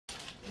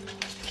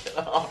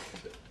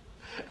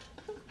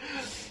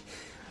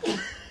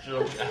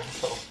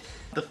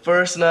The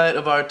first night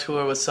of our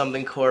tour was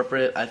something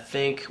corporate. I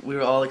think we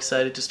were all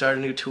excited to start a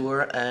new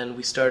tour, and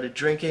we started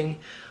drinking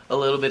a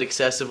little bit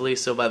excessively,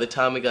 so by the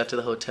time we got to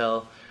the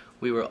hotel,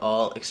 we were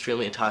all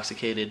extremely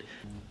intoxicated.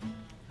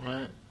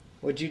 What?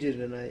 What'd you do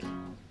tonight?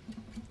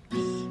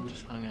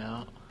 Just hung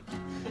out.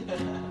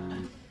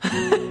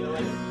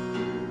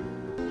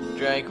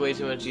 Drank way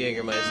too much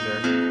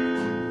Jägermeister.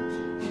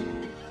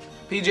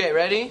 PJ,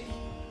 ready?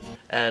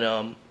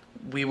 And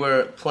we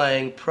were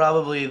playing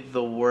probably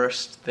the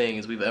worst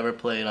things we've ever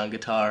played on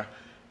guitar.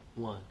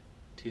 1,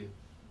 2,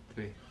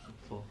 3,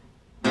 4.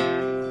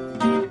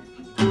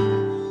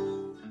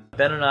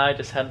 Ben and I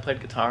just hadn't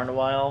played guitar in a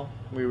while.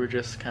 We were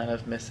just kind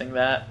of missing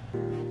that.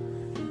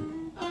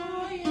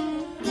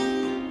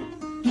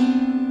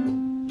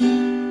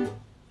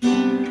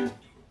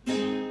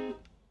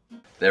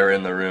 They were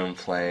in the room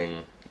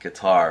playing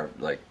guitar,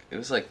 like, it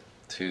was like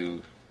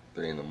 2,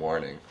 3 in the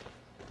morning.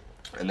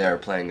 And they were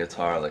playing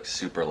guitar, like,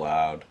 super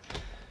loud.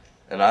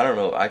 And I don't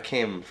know, I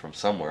came from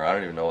somewhere, I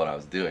don't even know what I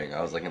was doing.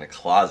 I was, like, in a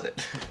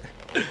closet.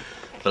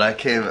 But I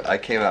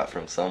came out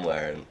from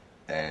somewhere,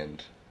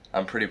 and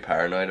I'm pretty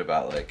paranoid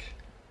about, like,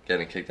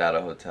 getting kicked out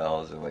of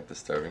hotels and, like,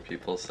 disturbing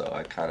people, so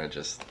I kind of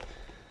just,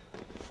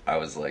 I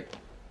was, like,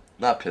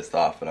 not pissed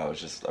off, but I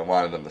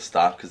wanted them to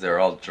stop, because they were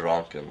all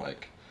drunk and,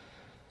 like,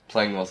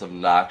 playing the most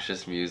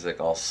obnoxious music,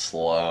 all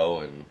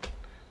slow, and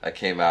I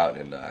came out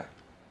and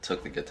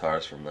took the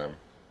guitars from them.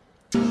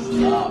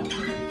 Stop.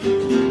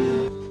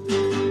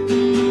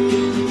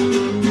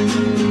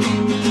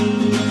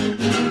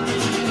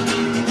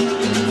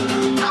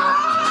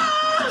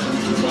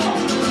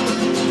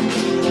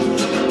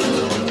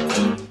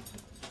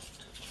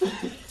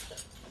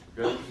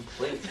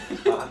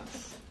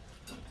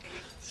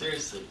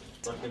 Seriously.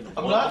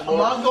 I'm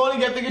not going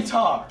to get the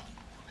guitar.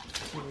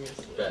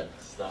 Ben,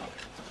 stop.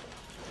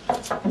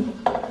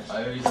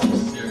 I owe you some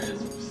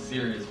serious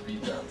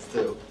beatdowns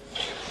too.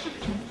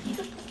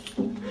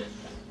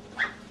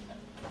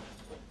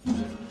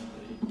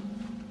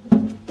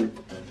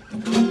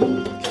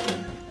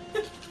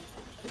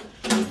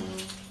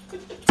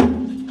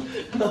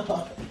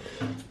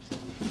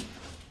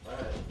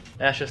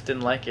 Ash just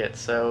didn't like it,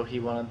 so he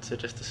wanted to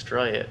just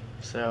destroy it.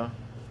 So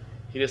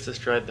he just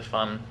destroyed the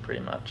fun,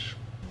 pretty much.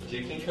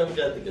 You can come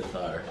get the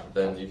guitar,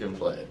 then you can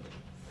play it.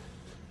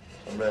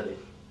 I'm ready.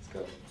 Let's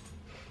go.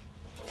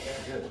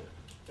 Good.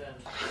 Ben,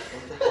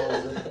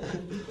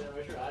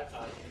 where's your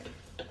iPod?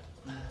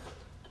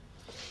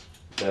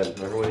 Ben,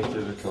 remember when you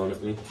threw the cone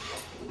at me?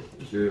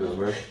 Do you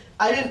remember?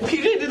 I didn't.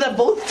 PJ did that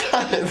both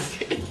times.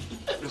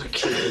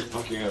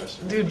 Fucking us.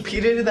 Dude,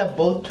 PJ did that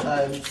both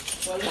times.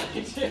 What did I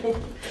do?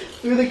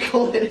 Threw the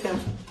cone at him.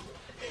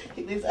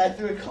 At least I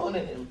threw a cone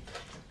at him.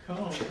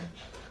 Cone?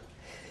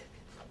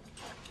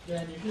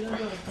 Ben, you should have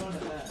done a cone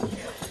at that.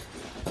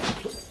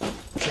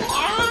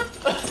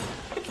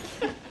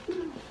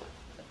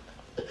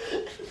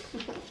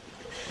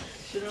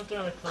 You should have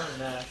thrown a cone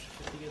at Ash,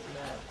 because he gets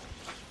mad.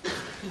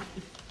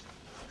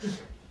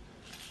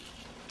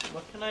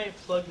 What can I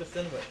plug this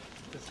in with?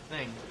 This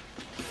thing.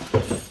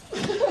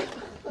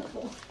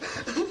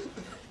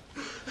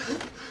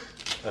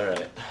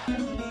 Alright.